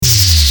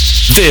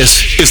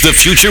This is The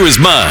Future Is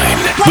Mine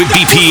with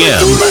BPM.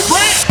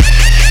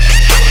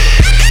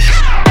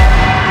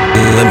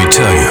 Let me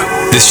tell you,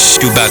 this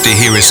you about to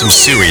hear is some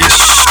serious.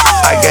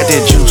 I got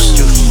that juice,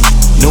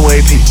 no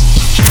AP.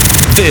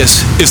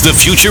 This is The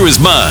Future Is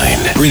Mine.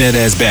 Bring that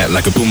ass back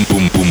like a boom,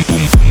 boom, boom,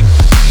 boom.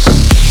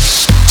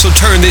 So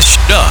turn this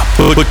shit up.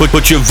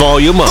 Put your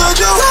volume up.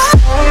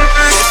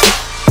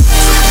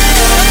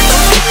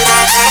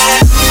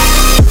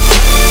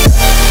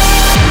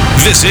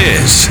 This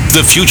is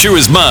The Future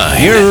Is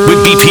Mine with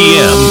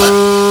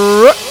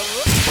BPM.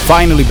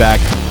 Finally back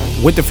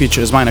with The Future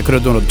Is Mine. I could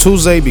have done it on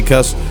Tuesday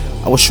because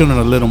I was shooting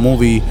a little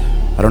movie.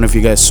 I don't know if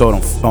you guys saw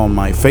it on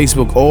my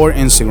Facebook or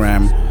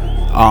Instagram.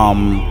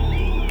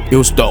 It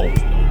was dope.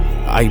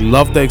 I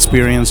loved the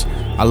experience.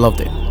 I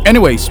loved it.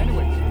 Anyways,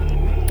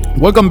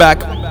 welcome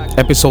back.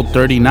 Episode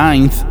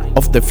 39th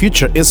of The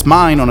Future Is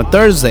Mine on a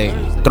Thursday.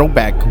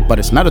 Throwback, but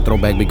it's not a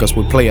throwback because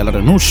we play a lot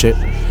of new shit.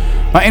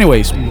 But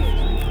anyways,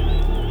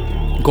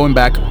 going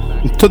back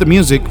to the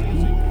music,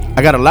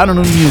 I got a lot of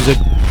new music.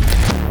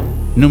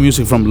 New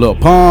music from Lil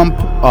Pump,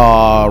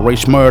 Ray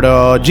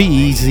Shmurda,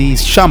 G-Eazy,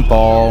 Sean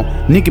Paul,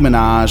 Nicki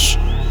Minaj,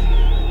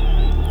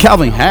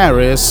 Calvin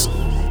Harris,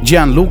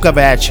 Gianluca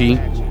Vacci,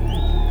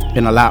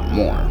 and a lot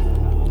more.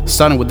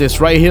 Starting with this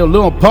right here,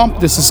 Lil Pump.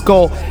 This is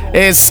called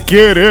Let's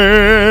Get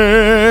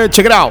It.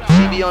 Check it out.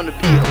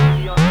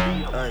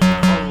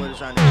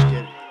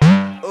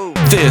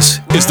 This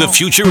is The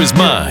Future Is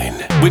Mine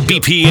with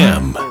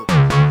BPM.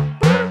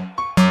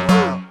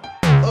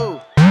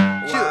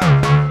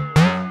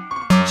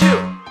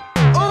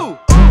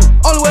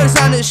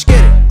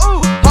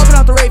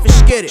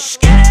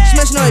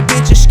 Smashing on that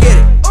bitch, just get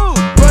it.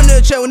 Run to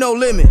the chair with no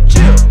limit.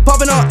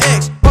 Popping on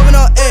X, popping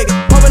on egg,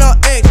 popping on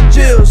X,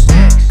 Jills.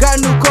 Got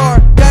a new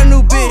car, got a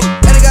new bitch,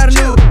 and I got a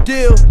new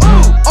deal.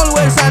 Only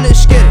way to sign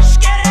this, get it.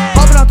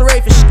 Popping off the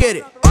rave and get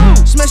it.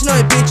 Smashing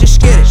on that bitch, just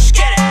get it.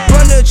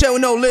 Run to the chair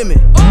with no limit.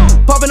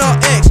 Popping on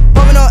X,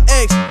 popping on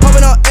X,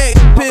 popping on X,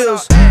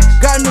 pills.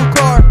 Got a new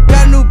car,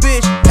 got a new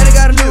bitch, and I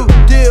got a new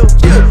deal.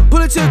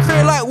 Pull it to the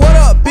crib like, what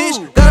up, bitch?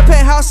 Got a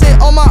penthouse set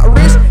on my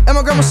wrist, and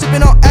my grandma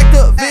sipping on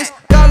Activist.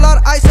 Got a lot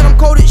of ice and I'm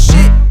cold as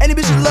shit. Any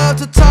bitches love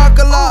to talk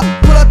a lot.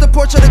 Pull out the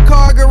porch of the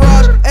car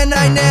garage, and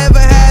I never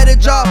had a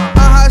job. I'm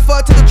high as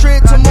fuck to the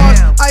trip to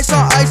Mars. Ice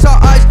on ice on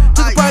ice.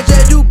 To the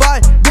project Dubai.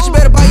 Bitch, you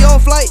better buy your own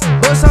flight.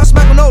 But sound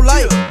smack with no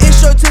light.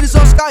 Intro titties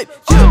on Skype.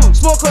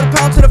 Smoke quarter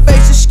pound to the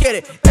face, just get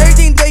it.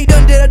 Everything that you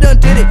done did, I done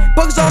did it.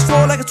 Buckets on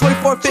swole like a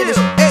 24 fitness.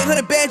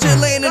 800 bands just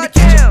laying in the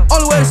kitchen.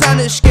 Only way to sign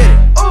this, get it.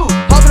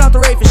 Hopping out the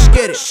rave and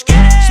get it.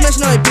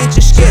 Smashing on that bitch,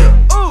 just get it.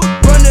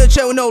 Run to the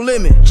chair with no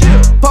limit.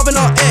 Popping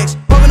on X,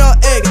 popping on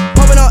egg,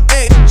 popping on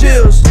X,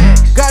 Jills.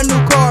 Got a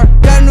new car,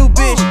 got a new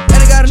bitch, and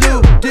I got a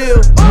new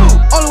deal.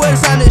 Only way to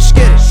sign this,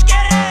 get it.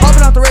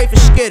 Popping out the rave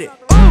and get it.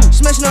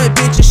 Smashing on that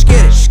bitch, just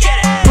get it.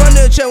 Run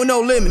to the chair with no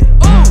limit.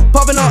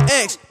 Popping on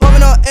X,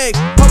 popping on X,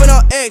 popping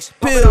on X,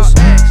 pills.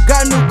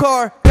 Got a new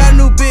car, got a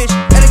new bitch,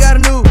 and I got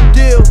a new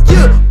deal.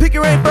 Pick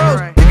your rain froze,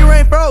 pick your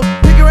rain froze,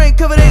 pick your rain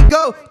covered ain't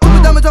go.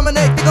 Stupid diamonds on my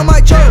neck, think I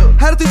might choke.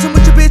 Had a threesome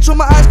with your bitch with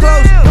my eyes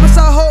closed. Got my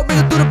side hole, bring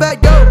it through the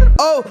back door.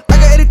 Oh, I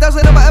got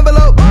 80,000 in my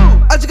envelope.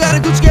 I just got a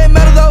Gucci game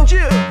metal though.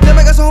 Then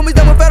I got some homies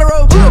that went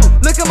federal.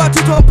 Look at my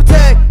two-tone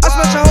protect. I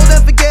smash a hole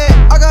then forget.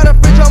 I got a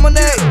fridge on my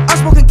neck. I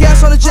smoking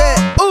gas on the jet.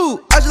 Ooh,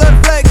 I just let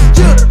it flex.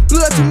 Blew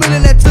that 2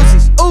 million at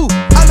Tootsies. Ooh,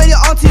 I made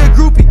your auntie a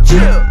groupie.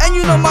 And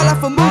you know my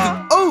life a movie.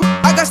 Ooh,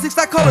 I got sticks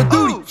like Call of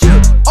Duty.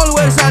 Only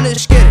way to sign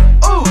this, get it.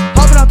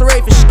 Hopping out the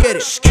rave and get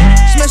it.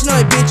 Smashing on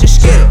that bitch,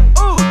 just get it.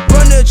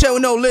 Run to the chair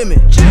with no limit.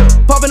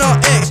 Popping on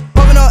X,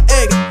 popping on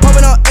egg,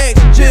 popping on X,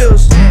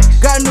 Jills.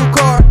 Got a new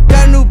car,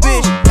 got a new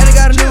bitch, and I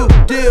got a new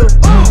deal.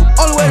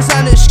 Only way to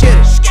sign this, get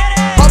it.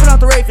 Popping out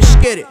the rave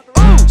and get it.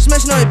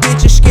 Smashing on that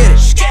bitch, just get it.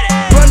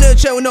 Run to the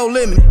chair with no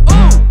limit.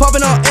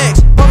 Popping on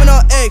X, popping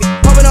on egg,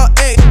 popping on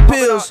X,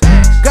 pills.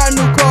 Got a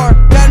new car,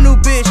 got a new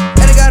bitch,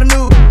 and I got a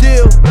new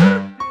deal.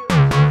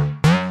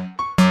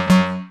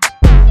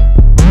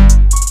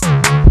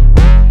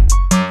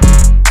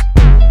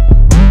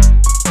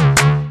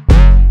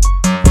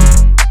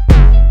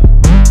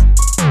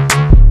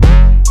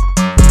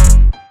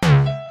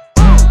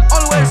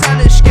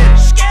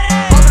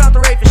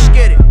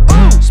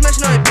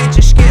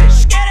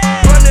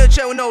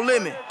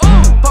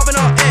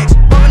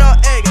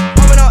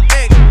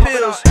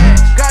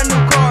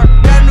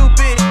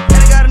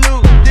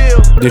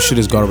 This shit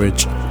is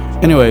garbage.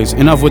 Anyways,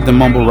 enough with the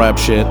mumble rap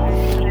shit.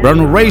 Brand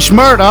new Ray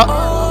Shmurda,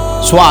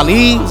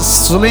 Swali,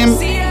 Slim,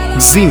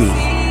 Zimi,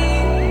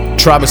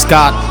 Travis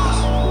Scott.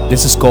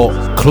 This is called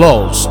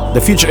Close.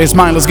 The Future Is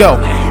Mine. Let's go.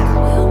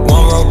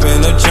 One rope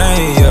in a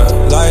chain, yeah.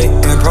 Light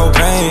and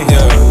propane,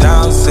 yeah.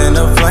 Douse in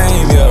a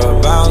flame,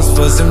 yeah. Bounce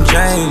for some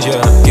change,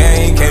 yeah.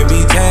 Game can't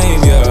be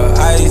tamed, yeah.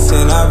 Ice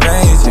in our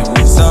veins,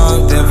 yeah.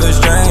 Something for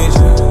strange.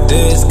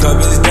 This cup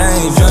is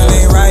dangerous.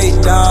 Ain't right,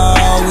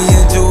 dawg. We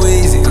in too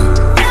easy.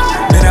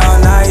 Been all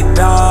night,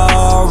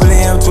 dawg. Really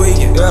am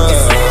tweaking,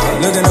 yeah.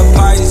 Looking a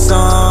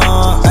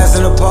Python.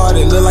 Asking a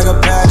party, look like a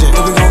pageant.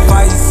 If we gon'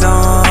 fight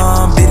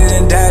some, beat it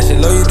and dash it.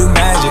 Low, you do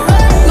magic.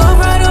 Go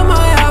right on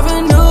my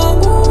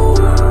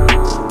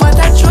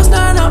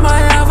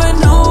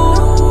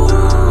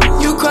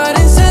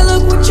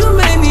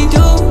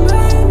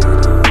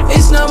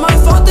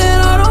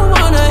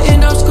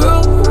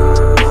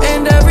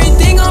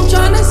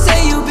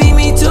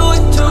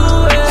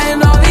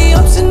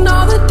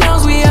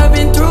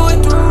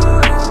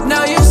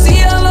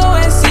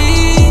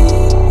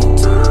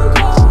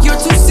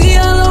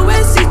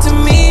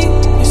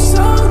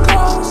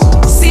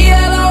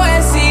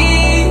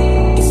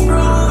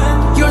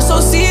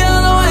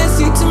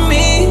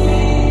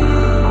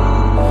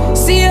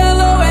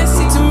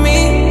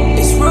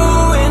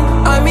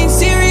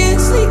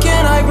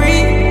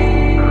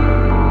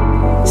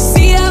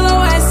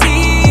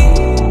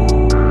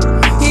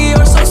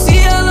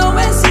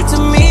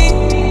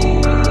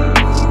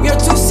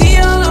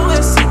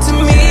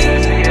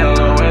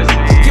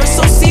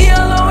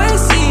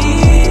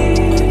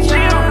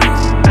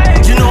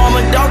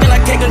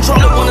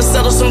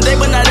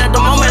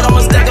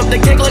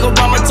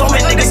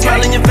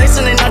they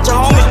facing, they not your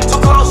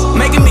homie.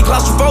 Making me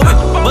claustrophobic.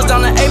 Bust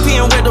down the AP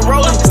and with the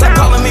rolling. Stop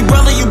calling me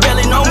brother, you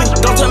barely know me.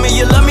 Don't tell me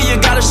you love me, you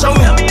gotta show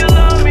me.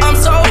 I'm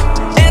so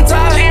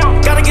anti,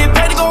 gotta get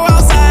paid to go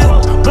outside.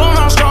 Blowing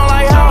on strong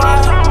like how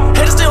high.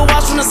 Haters still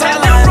watch from the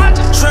sideline.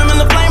 Trimming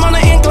the flame on the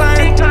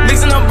incline.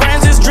 Mixing up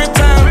brands, it's drip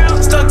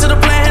time. Stuck to the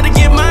plan, had to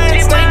get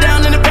mine. Stay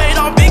down and it paid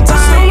on big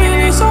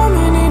time. So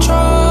many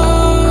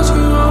tries. You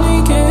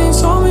only get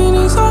so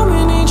many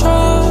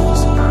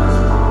tries.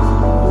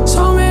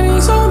 So many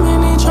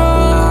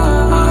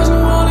tries. You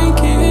only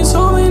get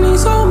so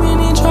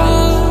many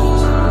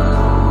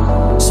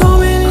tries. So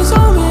many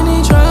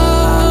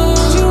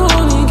tries. You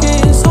only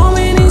get so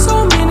many tries.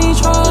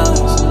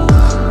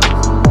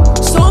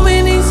 So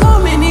many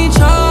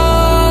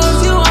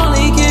tries. You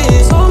only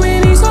get so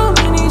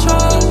many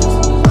tries.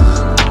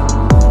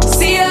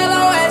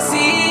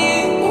 CLOSE.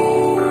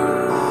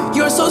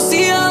 You're so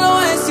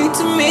CLOSE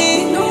to me.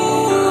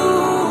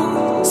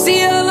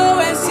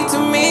 CLOSE to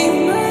me.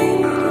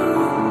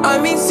 I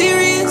mean,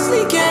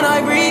 seriously, can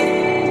I breathe?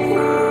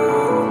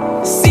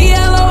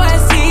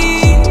 CLOSE.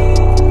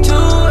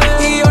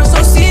 You're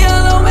so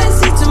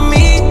CLOSE to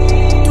me.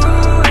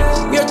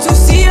 You're too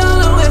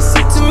CLOSE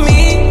to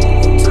me.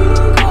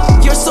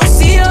 You're so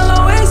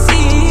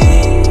CLOSE.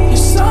 You're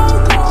so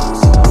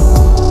close.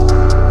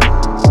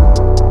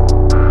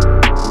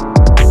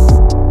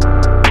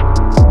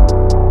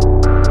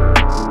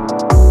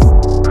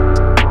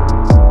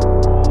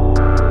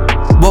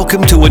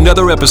 Welcome to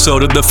another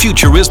episode of The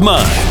Future Is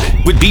Mine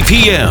with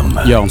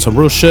BPM. Yo, on some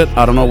real shit,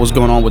 I don't know what's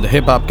going on with the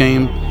hip hop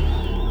game.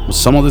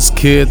 Some of these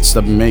kids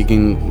that be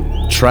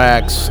making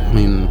tracks, I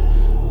mean,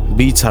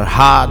 beats are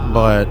hot,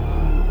 but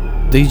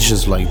they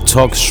just like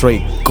talk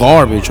straight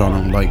garbage on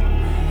them. Like,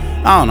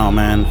 I don't know,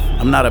 man.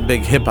 I'm not a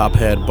big hip hop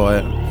head,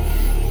 but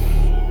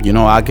you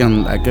know, I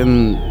know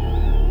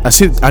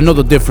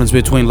the difference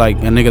between like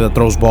a nigga that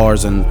throws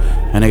bars and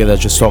a nigga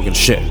that's just talking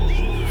shit.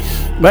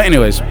 But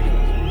anyways,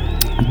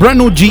 brand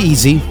new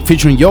G-Eazy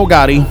featuring Yo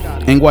Gotti,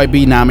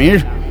 NYB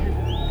Namir,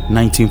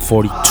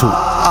 1942.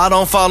 I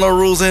don't follow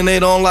rules and they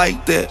don't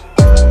like that.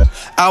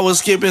 I was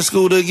skipping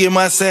school to get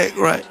my sack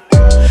right.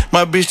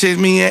 My bitch text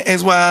me and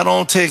asked why I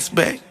don't text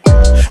back.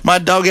 My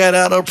dog got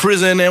out of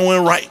prison and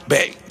went right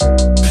back.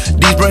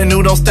 These brand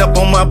new don't step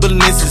on my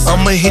balances.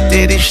 I'ma hit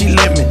that if she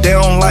let me. They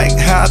don't like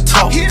how I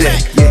talk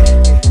that. Yeah.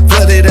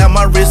 Flooded out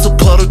my wrist, a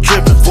puddle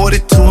dripping.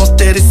 42, I'm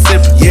steady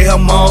sipping. Yeah,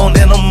 I'm on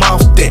and I'm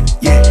off that.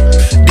 Yeah.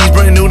 These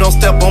brand new don't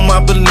step on my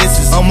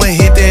balances. I'ma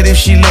hit that if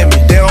she let me.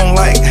 They don't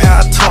like how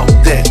I talk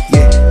that.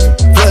 Yeah.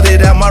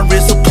 Flooded out my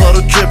wrist, a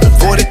puddle dripping.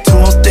 42,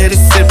 I'm steady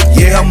sipping.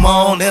 Yeah, I'm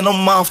on and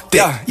I'm off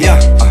that. Yeah.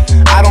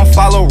 I don't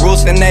follow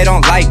rules and they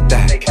don't like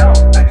that.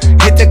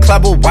 Hit the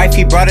club with wife,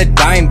 he brought a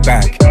dime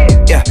back.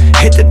 Yeah,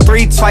 hit the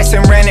 3 twice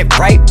and ran it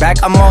right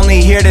back. I'm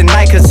only here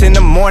tonight cause in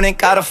the morning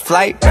got a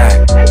flight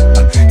back.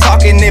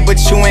 Talking it but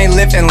you ain't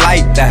living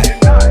like that.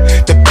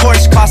 The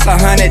Porsche cost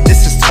 100,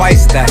 this is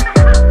twice that.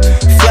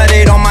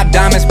 Flooded on my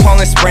diamonds,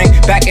 Poland Spring.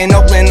 Back in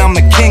Oakland, I'm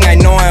a king. I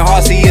know in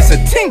Halsey it's a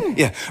ting.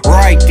 Yeah,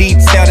 right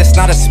detail, that's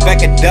not a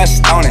speck of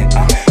dust on it.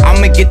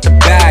 I'ma get the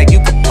bag, you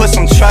can put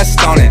some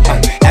trust on it.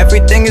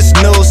 Everything is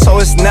new, so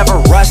it's never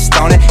rust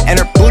on it. And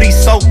her booty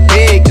so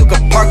big, you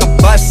can park a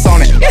bus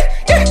on it.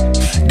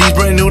 These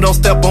brand new don't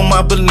step on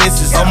my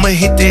balances. I'ma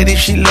hit that if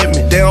she let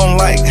me. They don't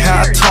like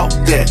how I talk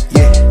that.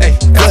 Yeah.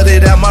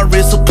 Flooded out my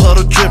wrist, a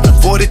puddle dripping.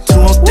 42,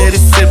 I'm steady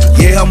sipping.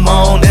 Yeah, I'm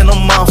on and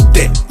I'm off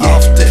that. Yeah.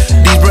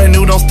 These brand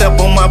new don't step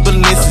on my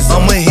balances.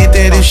 I'ma hit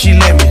that if she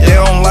let me. They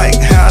don't like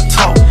how I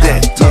talk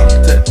that. Yeah.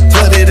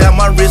 Flooded out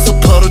my wrist, a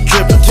puddle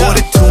dripping.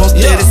 42, I'm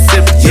steady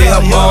sipping. Yeah,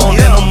 I'm on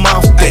and I'm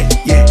off that.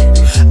 Yeah.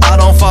 I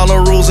don't follow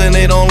rules and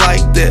they don't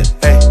like that.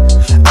 Ay.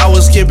 I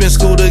was skipping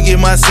school to get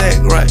my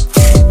sack right.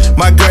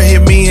 My girl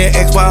hit me and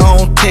asked why I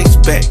don't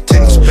text back.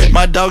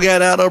 My dog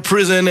got out of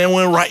prison and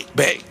went right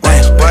back.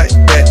 Right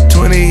back,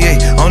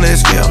 28 on that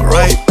scale.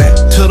 Right back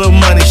to the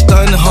money,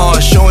 stunning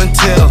hard, show and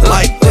tell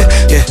like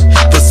that. Yeah,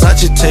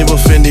 Versace table,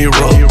 Fendi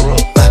roll.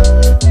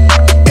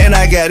 And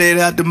I got it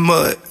out the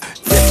mud.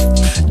 Yeah.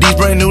 These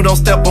brand new don't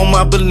step on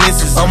my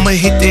balances. I'ma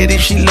hit that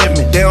if she let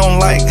me. They don't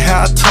like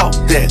how I talk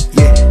that.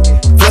 Yeah.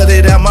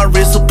 Flooded out my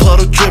wrist, a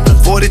puddle dripping.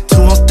 42,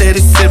 I'm steady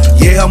sipping.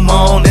 Yeah, I'm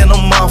on and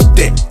I'm off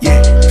that.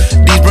 Yeah.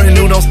 These brand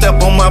new don't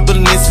step on my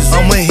balances.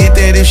 I'ma hit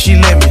that if she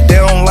let me. They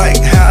don't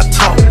like how I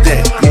talk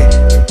that. Yeah.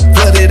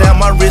 Flooded out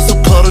my wrist, a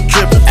puddle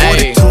dripping.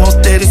 42, I'm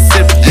steady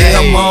sipping. Yeah,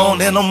 I'm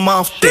on and I'm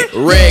off that.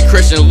 Red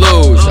Christian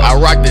Louis, I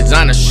rock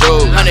designer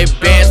shoes. 100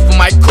 bands for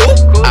my coupe,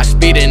 I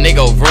speed a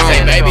nigga vroom.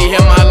 Say baby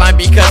hit my line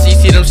because he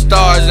see them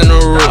stars in the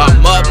roof.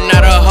 I'm up,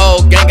 not a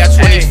whole gang, got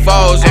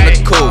 24s on the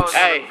coupe.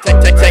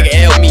 Take an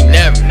L, me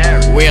never.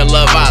 We in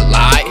love, I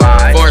lie.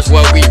 Forest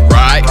where we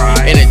ride,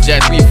 in the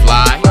jets we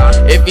fly.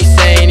 If he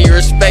saying he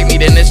respect me,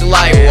 then it's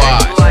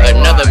likewise.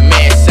 Another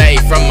man say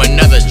from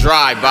another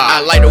drive-by. I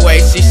like the way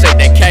she say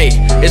that K,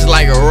 it's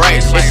like a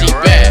race. If she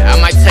bad, I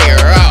might take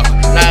her out,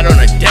 not on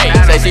a date.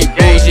 Say she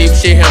bougie,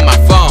 she hit my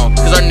phone,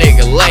 cause her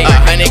nigga late.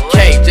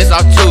 100K just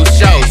off 2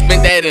 shows,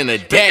 spent that in a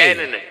day.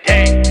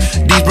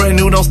 These These brand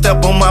new, don't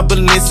step on my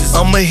balances.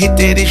 I'ma hit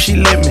that if she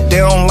let me. They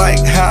don't like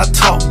how I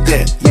talk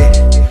that, yeah.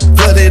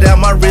 Flooded out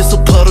my wrist,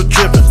 a puddle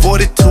dripping.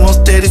 42, I'm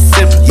steady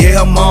sipping. Yeah,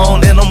 I'm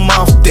on and I'm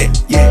off that,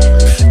 yeah.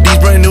 These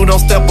brand new,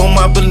 don't step on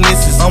my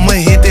balances. I'ma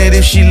hit that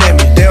if she let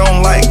me. They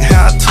don't like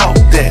how I talk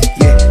that,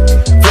 yeah.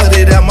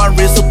 Flooded out my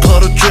wrist, a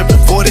puddle dripping.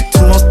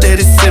 42, I'm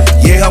steady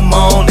sipping. Yeah, I'm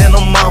on and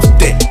I'm off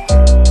that.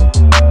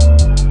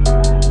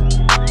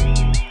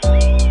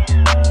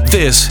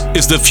 This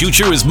is The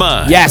Future Is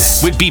Mine.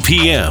 Yes. With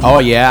BPM. Oh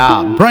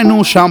yeah, brand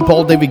new Sean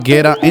Paul, David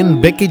Guetta,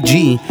 and Becky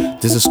G.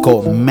 This is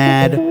called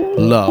Mad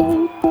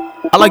Love.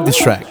 I like this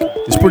track.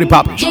 It's pretty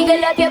popular.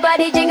 Jiggle up your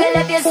body, jiggle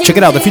up your Check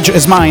it out. The Future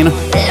Is Mine. Love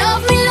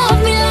me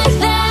like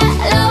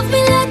that. Love me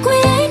like we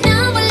ain't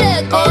never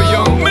let go. Oh,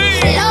 yo,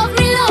 me. Love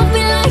me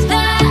like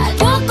that.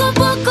 Poco,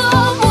 poco,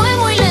 muy,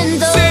 muy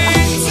lento.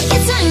 Take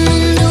your time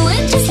and do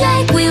it just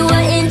like we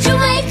were in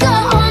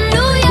Jamaica or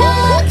New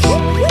York.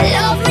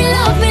 Love me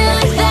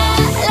like that.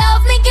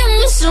 Love me, give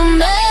me some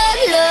bad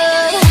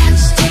love.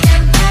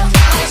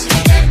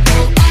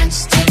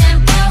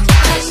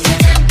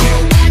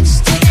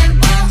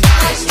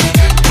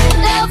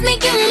 Love me,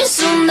 give me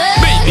some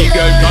bad love. Baby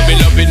girl, come me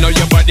loving on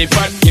your body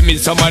fat. Give me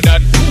some of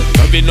that.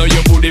 Loving on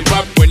your booty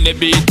pop when the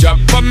beat drop.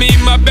 For me,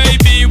 my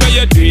baby, when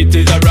you do it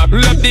is a rap.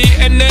 Love the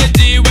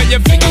energy when you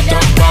fling it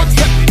up back.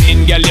 Stepping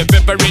in, girl, you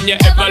peppering, you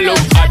ever look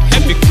hot.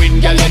 Every queen,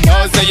 girl, you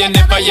know, so you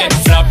never yet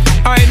flop.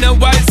 I know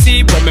I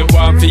see, but me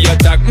want for your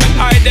attack. Me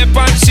eye dep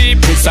on she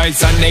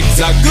precise and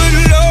exact. Good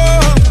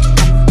lord,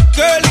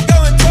 girl, you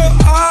going so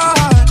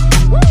hard.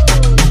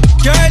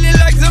 Girl, you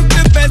like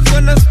something best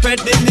when I'm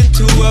spreading it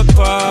to a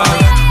bar.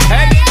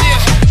 Hey, yeah.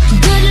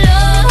 Good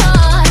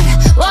Lord,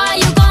 why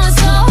you going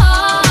so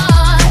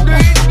hard?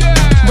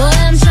 Boy,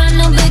 I'm trying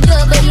to be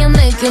good, but you're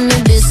making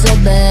me be so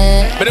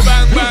bad.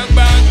 Bang, bang,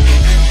 bang.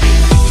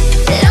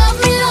 Love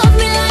me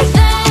like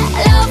that.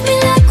 Love me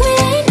like we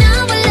ain't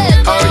never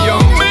let go. Oh, yo,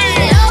 me.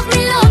 Love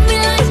me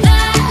like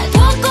that.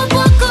 Poco,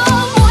 poco,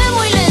 muy,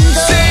 muy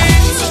lento.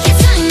 Take your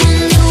time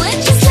and do it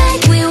just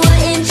like we were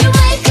in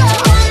Jamaica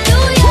or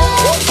New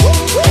York.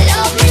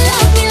 Love me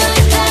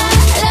like that.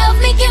 Love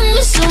me, give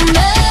me some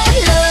bad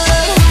love.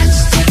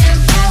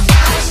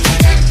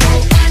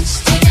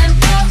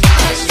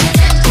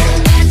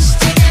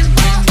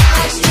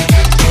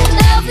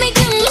 Love me,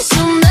 give me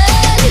some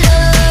bad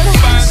love.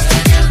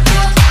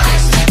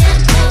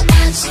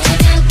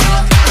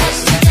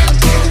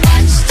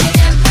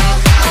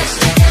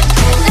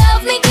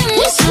 Love me, give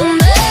me some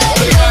bad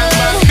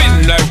love.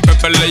 Spin like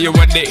pepper, you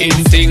want the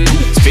instinct.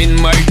 Spin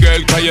my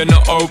girl, cause you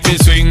know how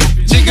to swing.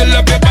 Jiggle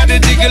up your body,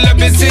 jiggle up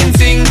your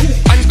sing.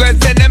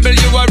 Unquestionable,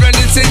 you are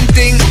running sin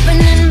thing.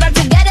 Happening back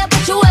together,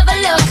 but you ever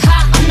look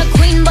hot. I'm the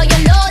queen, but you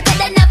know that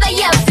I never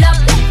yet flop.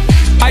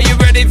 Are you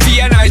ready for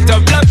your night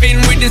of loving?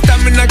 With the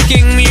stamina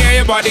king, hear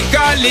your body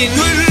calling.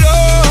 Good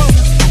lord,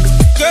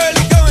 girl,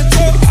 you going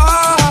so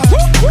hard.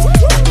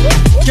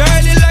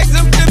 Girl, you like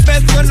something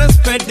best when I'm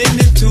spreading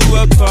it to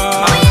a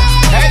bar.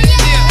 Hey,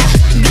 yeah.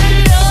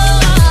 Good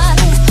Lord,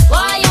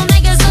 why you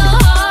make it so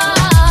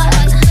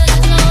hard?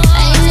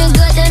 Ain't it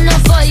good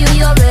enough for you?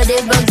 You already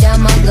broke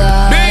down my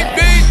guard. Beat,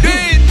 beat,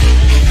 beat.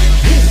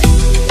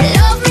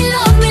 Love me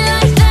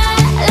like that.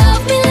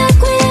 Love me like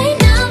we ain't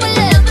never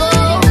let go.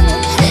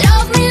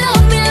 Love me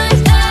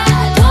like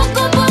that.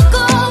 Poco,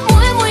 poco,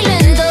 muy, muy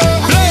lento.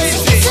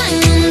 Take your time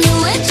and do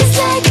it just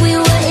like we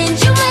were in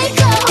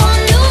Jamaica or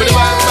New Bang,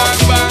 York. bang,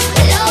 bang.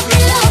 Love me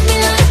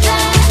like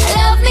that.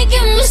 Love me,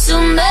 give me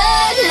some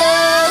bad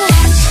love.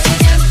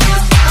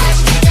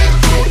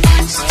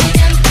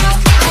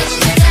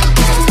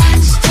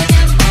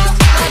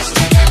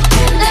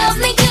 Love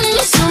me, give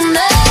me some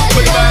bad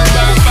Bang, love.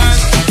 bang, bang.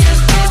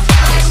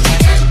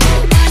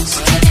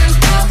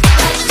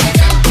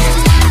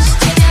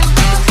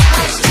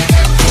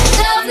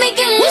 Love me,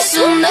 give me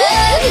some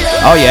bad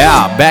love. Oh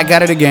yeah, back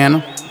at it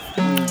again.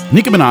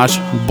 Nicki Minaj,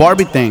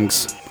 Barbie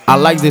Things. I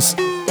like this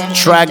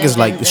track. Is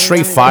like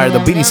straight fire. The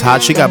beat is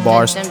hot. She got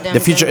bars. The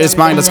Future Is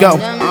Mine. Let's go.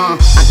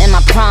 I'm in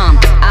my prime,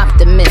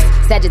 optimist,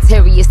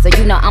 Sagittarius, so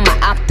you know I'm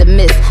an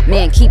optimist.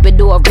 Man, keep it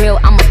all real,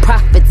 I'm a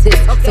prophetess.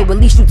 So at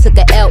least you took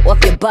a L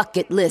off your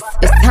bucket list.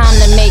 It's time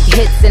to make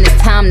hits and it's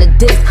time to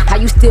diss. How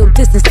you still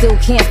diss and still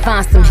can't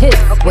find some hits?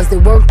 Was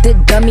it worth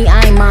it, dummy?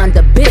 I ain't mind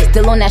a bit.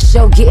 Still on that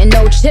show, getting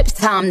no chips,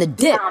 time to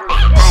dip.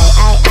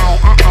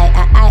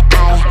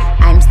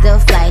 I'm still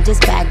fly,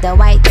 just bag the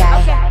white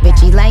guy.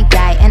 Bitchy like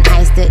guy, and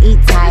I still eat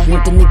Thai.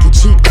 Want the Nicki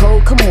cheat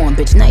code? Come on,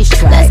 bitch, nice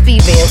try. Let's be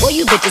real, boy,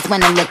 you bitches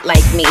wanna look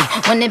like me.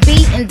 Wanna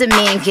be in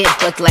demand, get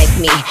booked like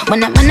me.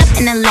 Wanna run up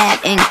in the lab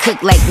and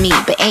cook like me.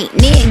 But ain't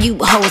near you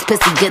hoes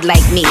pussy good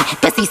like me.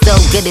 Pussy so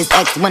good his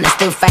ex wanna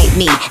still fight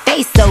me.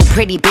 Face so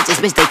pretty,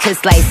 bitches wish they could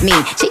slice me.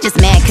 She just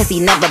mad cause he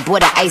never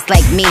bought a ice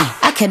like me.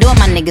 I cut all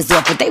my niggas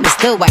off, but they would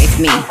still wife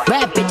me.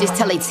 Rap bitches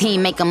tell they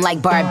team make them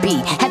like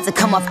Barbie. Had to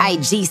come off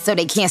IG so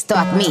they can't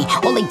stalk me.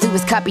 All they do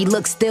is copy,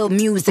 look, still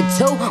music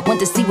too. Want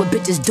to see what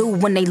bitches do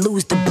when they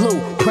lose the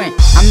blueprint.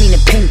 I mean a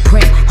pink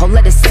blueprint. Oh,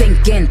 let it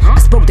sink in. I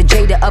spoke to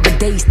Jay the other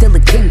day, he's still a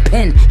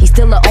kingpin. He's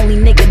still the only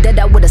nigga that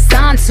I would've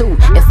signed to.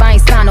 If I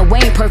ain't signed a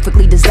Wayne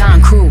perfectly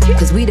designed crew.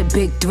 Cause we the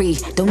big three,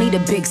 don't need a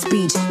big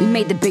speech. We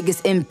made the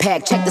biggest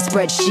impact, check the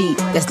spreadsheet.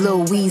 That's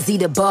Lil Weezy,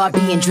 the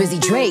Barbie, and Drizzy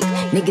Drake.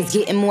 Niggas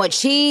getting more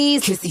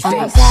cheese, kissy face. I'm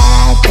a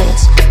bad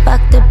bitch,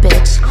 fuck the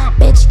bitch.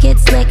 Bitch get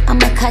slick,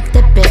 I'ma cut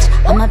the bitch.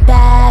 I'm a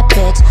bad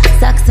bitch,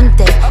 suck some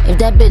dick. If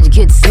that bitch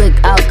gets slick,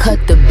 I'll cut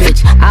the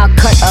bitch. I'll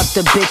cut up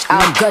the bitch,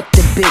 I'll gut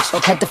the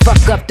bitch. Had to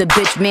fuck up the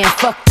bitch, man,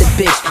 fuck the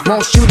bitch.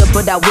 Won't shoot her,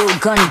 but I will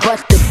gun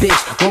butt the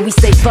bitch. When we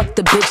say fuck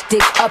the bitch,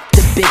 dick up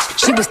the bitch.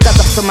 She was stuck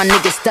up, so my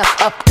nigga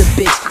stuck up the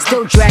bitch.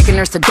 Still dragging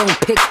her, so don't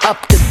pick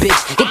up the bitch.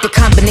 Hit the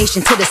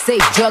combination to the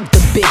safe, drug the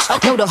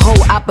bitch. Know the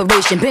whole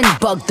operation, been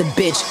bugged the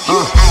bitch.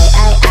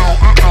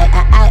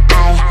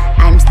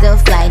 I'm still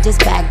fly, just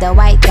bag the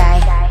white guy.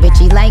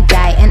 Richie like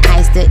guy, and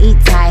I still eat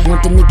Thai.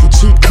 Want the Nicki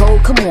cheat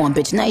code? Come on,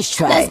 bitch, nice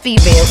try. Let's be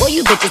real, all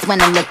you bitches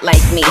wanna look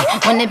like me.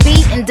 Wanna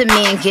be in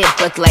demand, get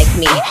booked like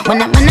me.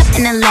 Wanna run up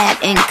in the lab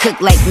and cook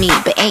like me.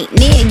 But ain't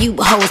near you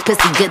hoes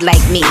pussy good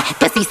like me.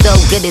 Pussy so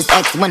good his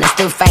ex wanna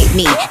still fight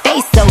me.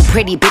 They so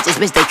pretty, bitches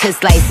wish they could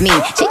slice me.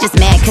 She just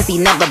mad cause he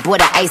never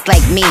bought a ice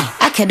like me.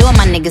 I cut all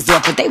my niggas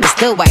off, but they would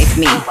still wife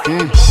me.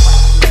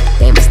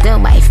 They would still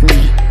wife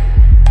me.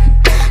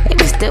 They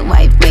would still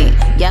wife me.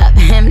 Yup,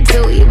 him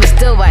too, he would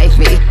still wife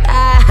me.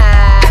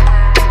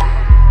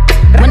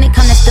 When it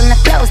comes to stealing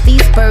flows,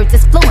 these birds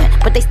is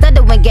fluent. But they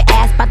stutter when get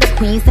asked by the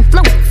queen's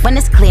influence. When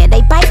it's clear,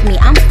 they bite me.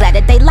 I'm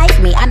flattered they like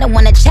me. I don't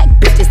wanna check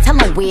bitches, tell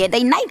them where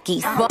they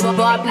Nikes.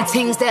 Barbie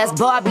tings, that's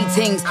Barbie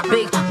tings.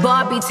 Big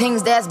Barbie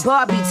tings, that's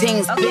Barbie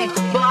tings. Big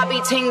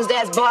Barbie tings,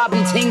 that's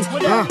Barbie tings.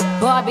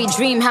 Barbie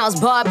dream house,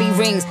 Barbie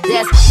rings.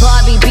 That's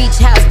Barbie beach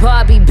house,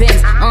 Barbie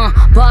Benz.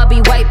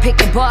 Barbie white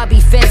picket, Barbie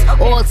fence.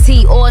 All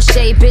tea, all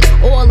shade, bitch,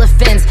 all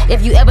offense.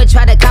 If you ever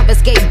try to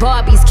confiscate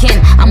Barbie's kin,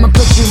 I'ma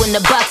put you in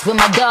the box with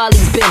my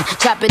dolly's bin.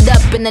 Chop it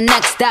up in the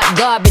next stop,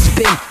 garbage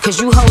bin. Cause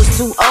you hoes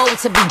too old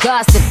to be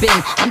gossiping.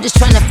 I'm just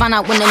trying to find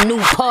out when the new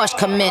Porsche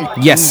come in.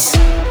 Yes.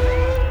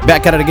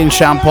 Back at it again,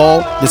 Sean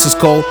Paul. This is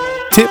called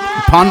Tip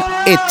Pun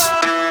It.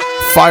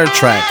 Fire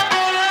track.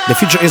 The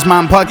Future Is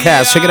Mine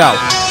podcast. Check it out.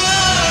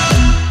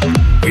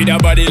 With a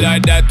body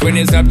like that, when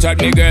you Snapchat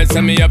me girl,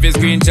 send me off your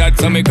screenshot,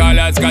 so me call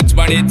her scotch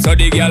on it. So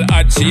the girl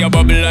hot, she a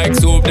bubble like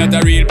soup, that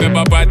a real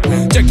pepper pot.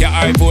 Check your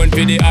iPhone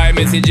for the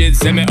iMessages,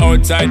 send me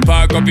outside,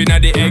 park up inna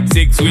the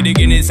X6 with the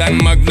Guinness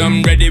and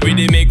Magnum ready with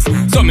the mix.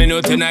 So me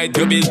know tonight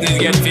your business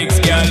get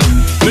fixed, girl.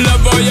 Me love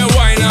how you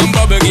wine and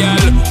bubble,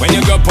 girl. When you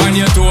go on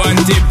your toe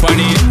and tip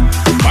on it,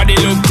 body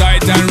look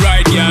tight and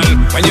right, girl.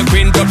 When you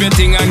print up your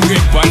thing and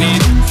grip on it,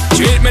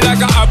 treat me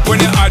like a app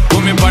when you hot,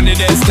 put me on the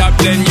desktop,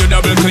 then you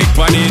double click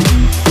on it.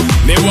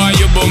 Me want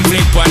you bum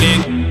flick on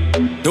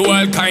it, do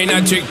all kind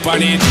of trick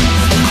on it.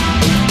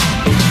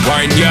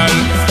 Wine girl,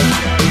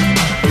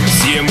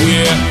 same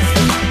way.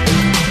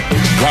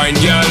 Wine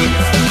girl,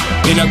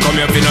 me no come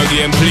here for no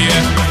game play.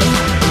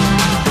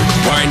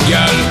 Wine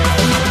girl,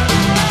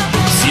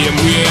 same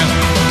way.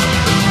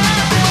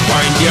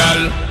 Wine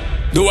girl,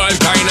 do all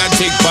kind of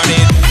trick on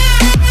it.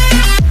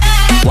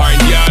 Wine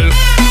girl,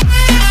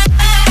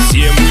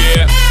 same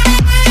way.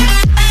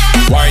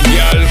 Wine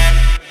girl,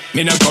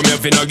 me no come here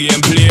for no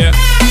game play.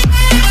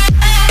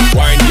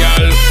 Wine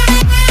girl,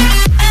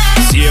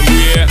 same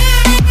way.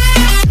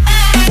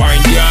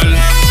 Wine girl,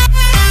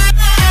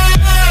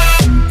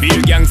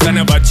 real gangsta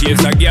never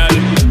chase a girl.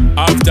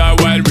 After a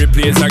while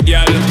replace a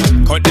girl.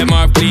 Cut them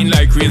off clean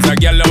like razor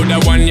girl. Out the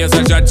one yes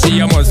a shot she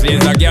a must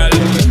lace a girl.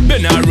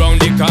 Been around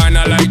the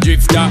corner like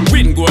drifter.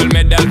 Win gold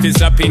medal for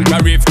slapping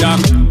Carifta.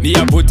 Me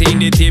a put in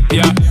the tip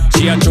yeah.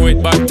 She a throw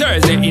it back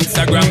Thursday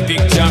Instagram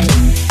picture.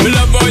 Me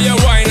love how you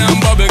wine and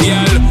bubble,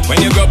 girl.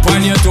 When you go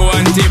on your toe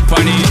and tip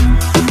on it,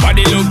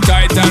 body look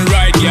tight and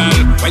right, girl.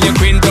 When you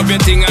print up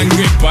your thing and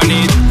grip on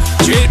it,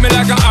 treat me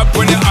like a app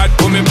when you hot,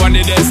 put me on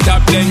the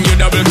desktop, then you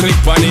double click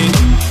on it.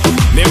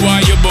 Me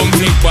want you bum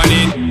flick on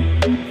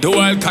it, do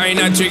all kind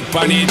of trick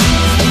on it.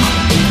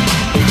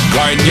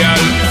 Wine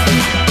girl,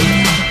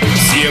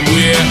 same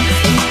way.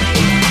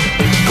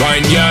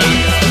 Wine girl,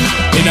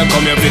 me no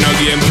come here for no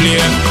game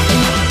play.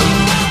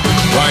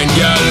 Wine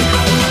girl,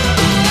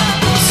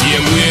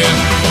 same way.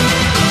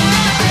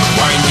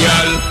 Wine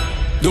girl,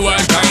 do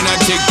all kind of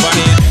trick on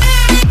it.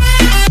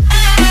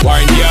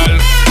 Wine girl,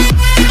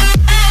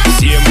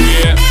 same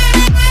way.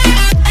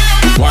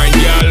 Wine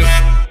girl,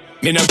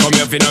 me no come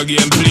here for no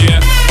game play.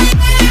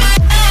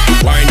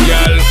 Wine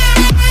girl,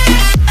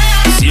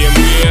 same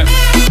way.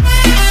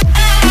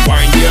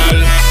 Wine girl,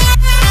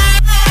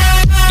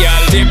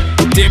 girl dip,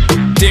 dip,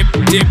 dip,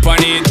 dip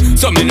on it.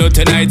 So me know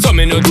tonight,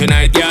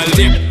 girl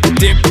dip,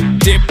 dip,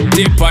 dip,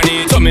 dip on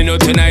it. So me know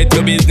tonight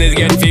your business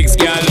get fixed,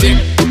 girl dip,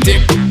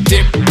 dip,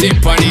 dip,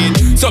 dip on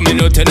it. So me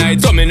know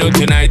tonight,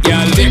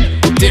 girl dip,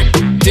 dip,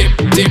 dip,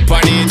 dip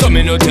on it. So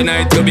me know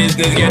tonight your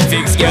business get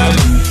fixed, girl.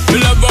 Me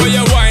love how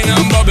you wine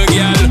and bubble,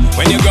 girl.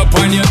 When you go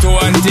on your toe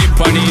and tip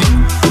on it,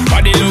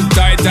 body look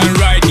tight and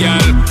right,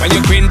 girl. When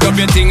you print up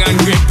your thing and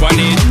grip on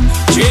it,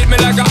 treat me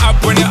like a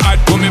app when you hot,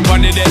 put me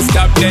on the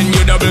desktop, then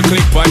you double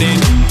click on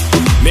it.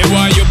 Me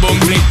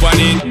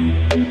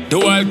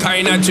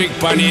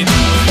tick on it.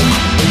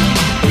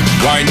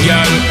 Wine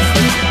girl,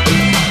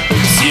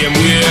 same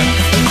way.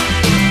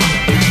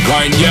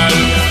 Wine girl,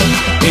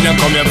 me no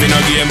come here for no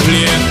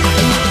gameplay.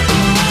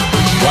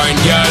 Wine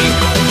girl,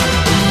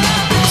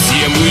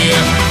 same way.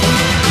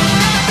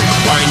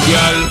 Wine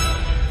girl,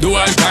 do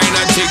all kind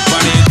of tick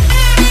on it.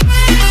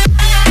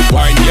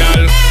 Wine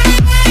girl,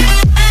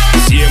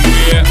 same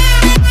way.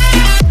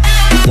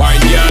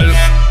 Wine girl,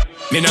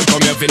 me no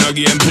come here for no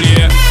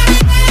gameplay.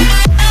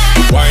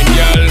 Wine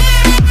girl,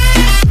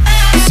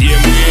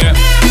 same way.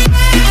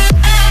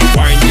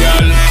 Wine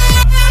girl.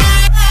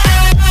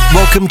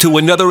 Welcome to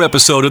another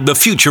episode of The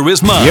Future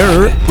Is Mine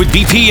with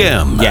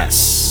BPM.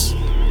 Yes.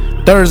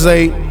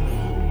 Thursday,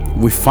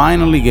 we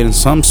finally getting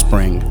some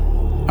spring.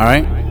 All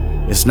right?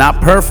 It's not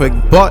perfect,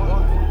 but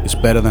it's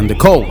better than the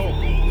cold.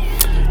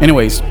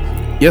 Anyways,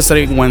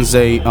 yesterday,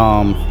 Wednesday,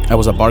 I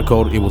was at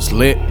Barcode. It was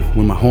lit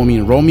with my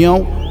homie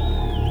Romeo.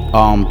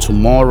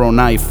 Tomorrow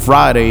night,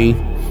 Friday,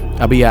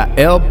 I'll be at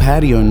El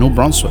Patio in New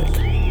Brunswick.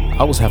 I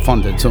always have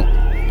fun there too,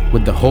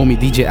 with the homie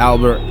DJ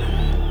Albert.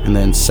 And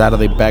then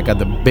Saturday back at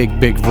the big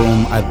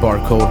room at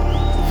Barcode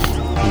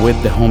with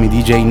the homie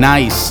DJ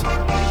Nice.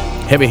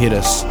 Heavy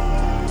hitters.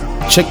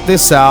 Check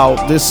this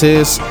out. This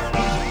is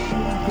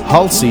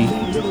Halsey.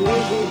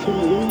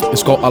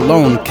 It's called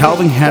Alone,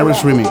 Calvin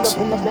Harris remix,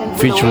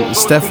 featuring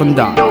Stefan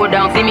Don. Window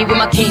down, see me with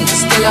my king,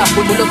 Stella.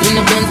 Pull up in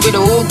the Benz with a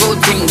whole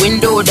gold thing.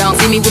 Window down,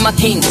 see me with my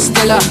king,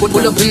 Stella.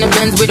 Pull up in the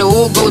Benz with a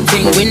whole gold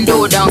thing.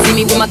 Window down, see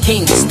me with my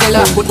king,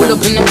 Stella. Pull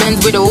up in the Benz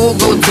with a whole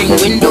gold thing.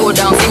 Window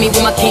down, see me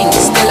with my king,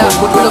 Stella.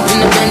 Pull up in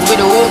the Benz with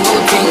a whole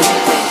gold thing.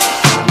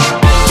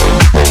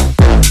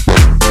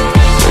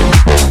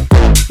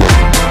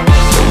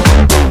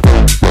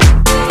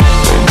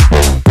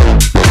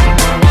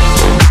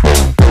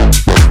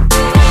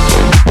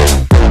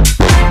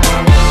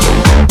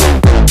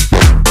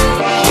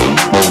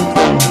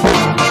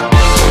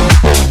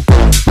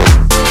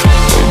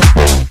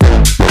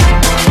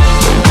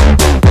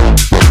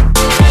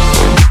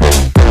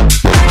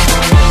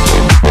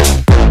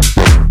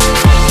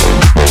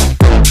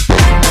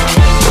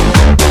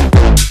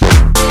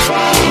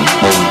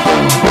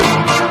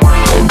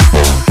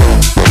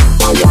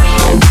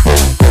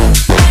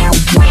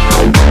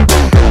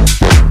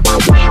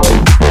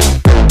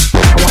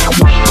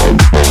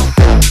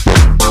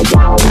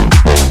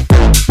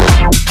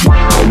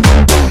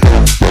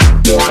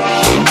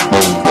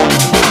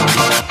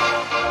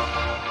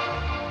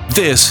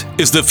 This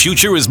is The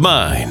Future Is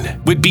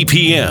Mine with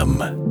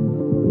BPM.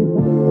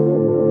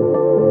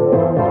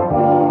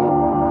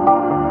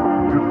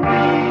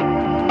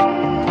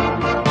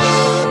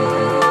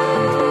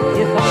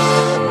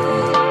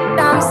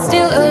 I'm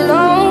still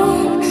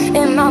alone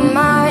in my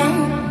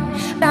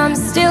mind. I'm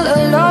still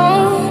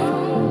alone.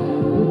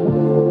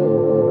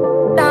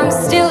 I'm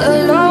still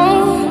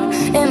alone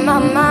in my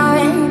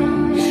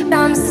mind.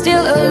 I'm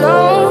still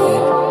alone.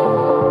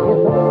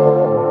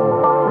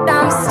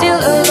 I'm still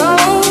alone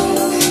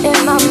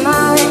in my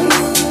mind.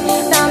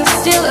 I'm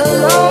still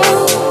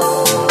alone.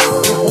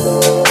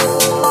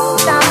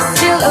 I'm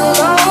still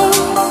alone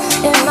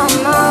in my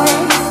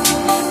mind.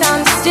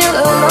 I'm still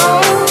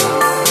alone.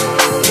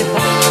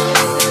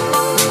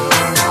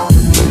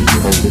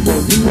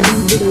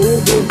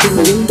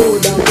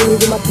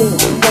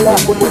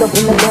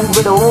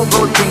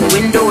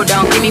 Window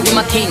down, see me with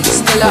my king,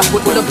 Stella.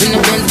 Pull up in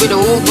the Benz with a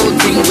whole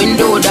gold thing.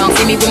 Window down,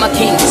 see me with my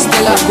king,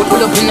 Stella.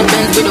 Pull up in the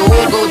Benz with a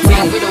whole gold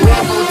thing. With a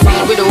whole gold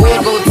thing, with a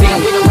whole gold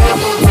thing, with a whole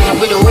gold thing,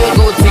 with a whole gold thing, with a whole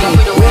gold thing,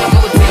 with a whole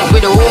gold thing,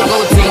 with a whole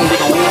gold thing.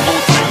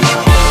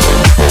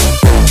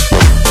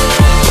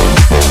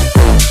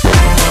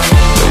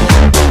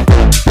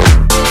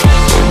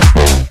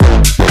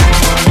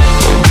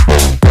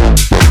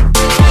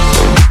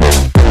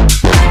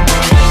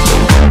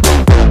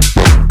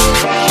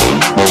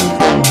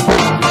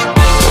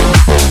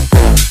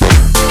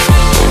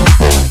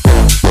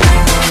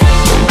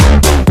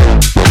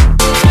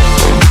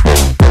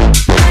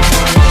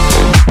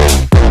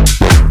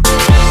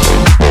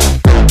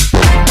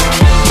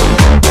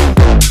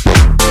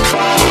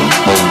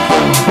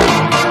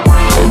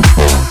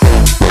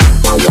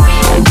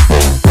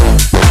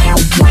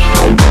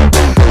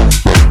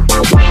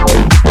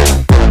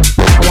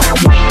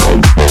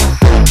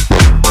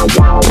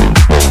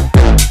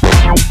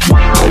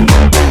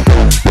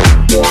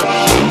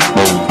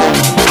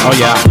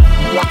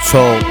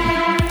 So,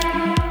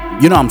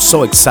 you know, I'm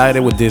so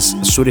excited with this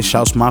Swedish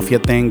House Mafia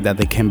thing that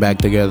they came back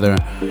together,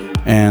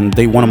 and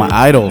they one of my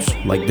idols.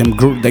 Like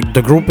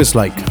the group is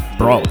like,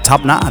 bro,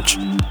 top notch.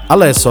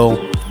 Alesso,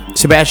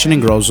 Sebastian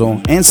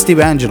Ingrosso, and Steve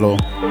Angelo.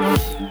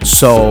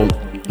 So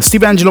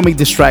Steve Angelo made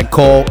this track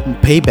called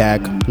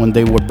Payback when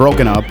they were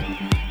broken up,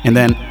 and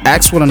then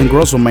Axwell and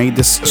Ingrosso made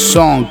this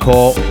song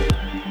called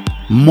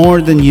More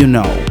Than You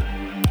Know.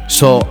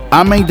 So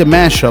I made the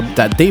mashup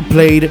that they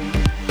played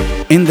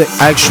in the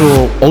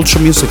actual Ultra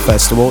Music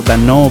Festival that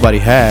nobody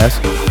has.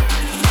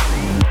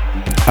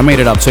 I made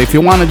it up. So if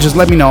you want to, just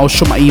let me know.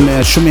 Show me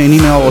an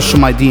email or show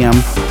my DM,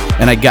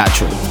 and I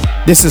got you.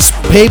 This is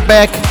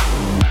Payback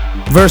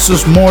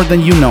versus More Than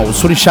You Know.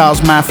 Swedish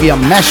House Mafia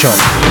mashup.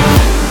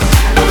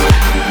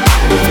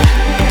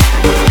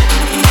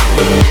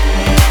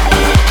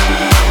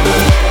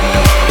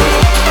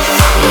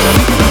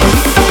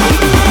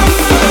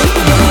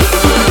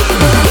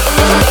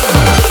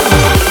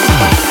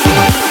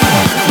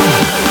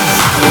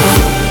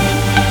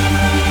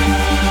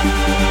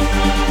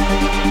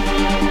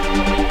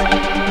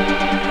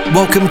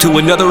 Welcome to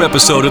another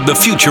episode of The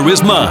Future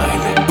Is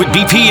Mine with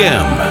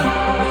BPM.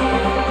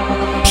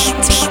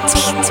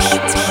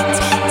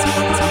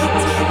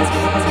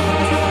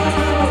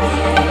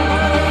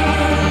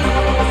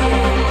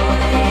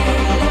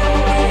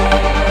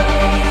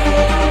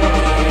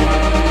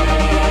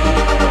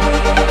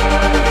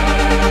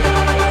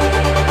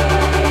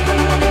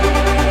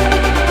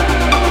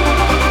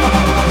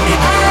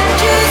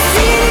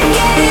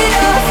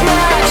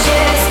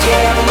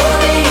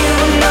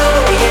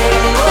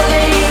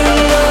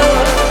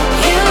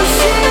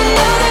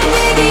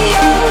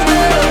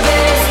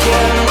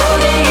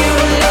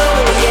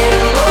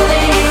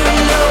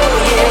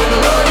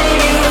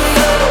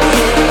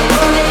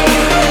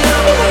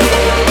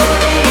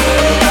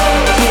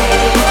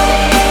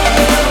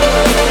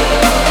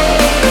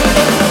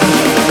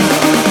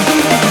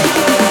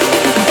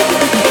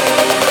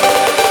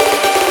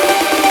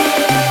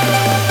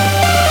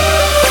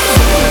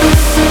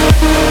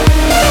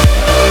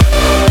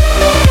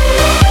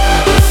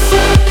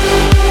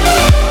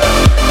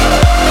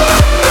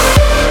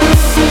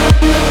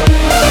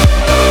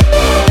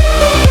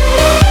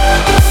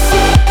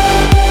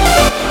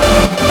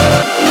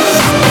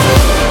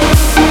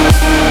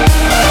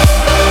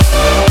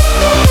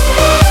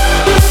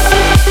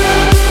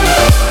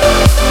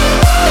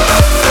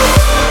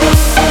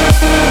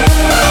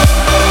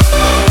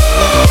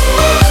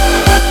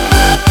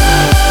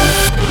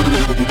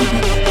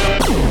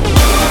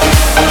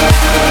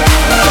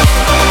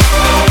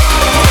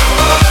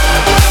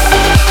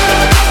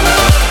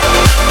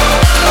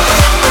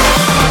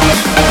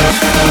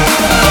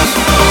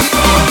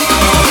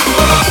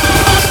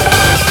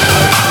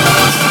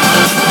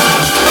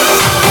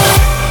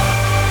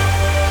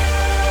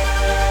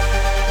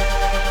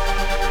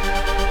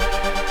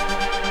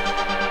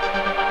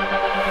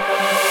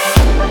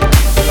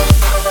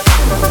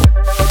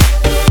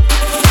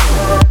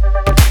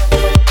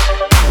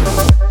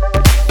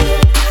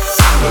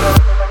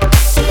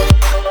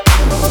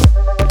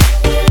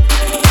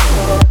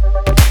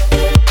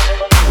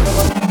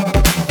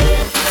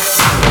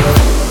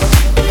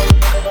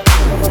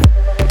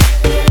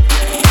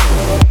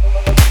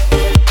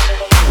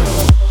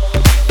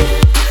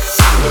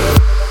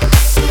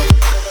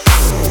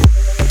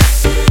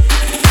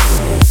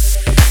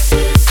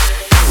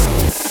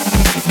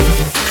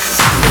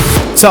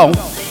 So,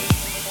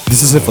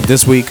 this is it for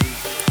this week.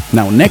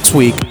 Now, next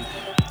week,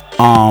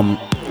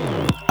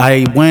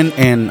 I went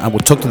and I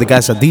would talk to the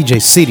guys at DJ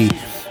City,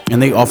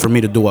 and they offered me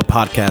to do a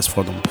podcast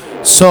for them.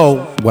 So,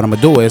 what I'm gonna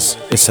do is,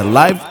 it's a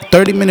live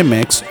 30-minute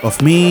mix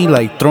of me,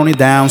 like, throwing it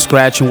down,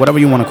 scratching, whatever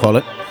you want to call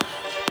it.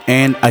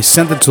 And I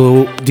sent it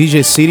to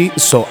DJ City,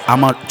 so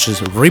I'm gonna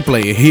just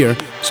replay it here,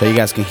 so you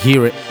guys can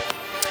hear it.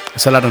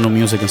 It's a lot of new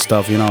music and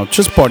stuff, you know,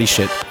 just party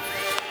shit.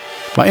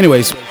 But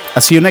anyways,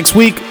 I'll see you next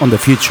week on The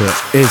Future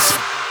Is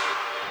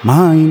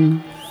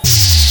Mine.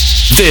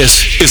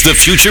 This is The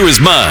Future Is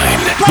Mine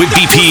with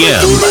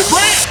BPM.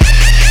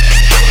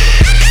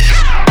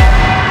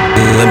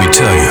 Let me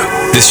tell you,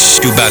 this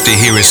you about to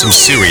hear is some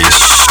serious.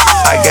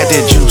 I got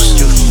that juice,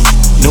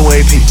 new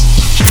AP.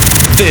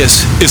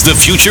 This is The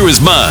Future Is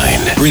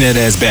Mine. Bring that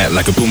ass back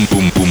like a boom,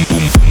 boom, boom,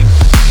 boom.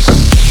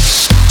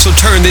 So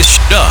turn this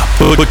shit up.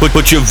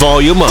 Put your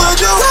volume up.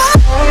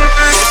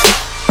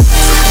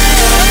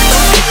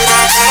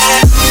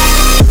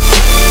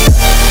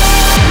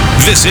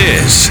 This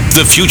is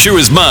The Future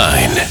Is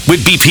Mine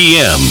with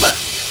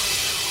BPM.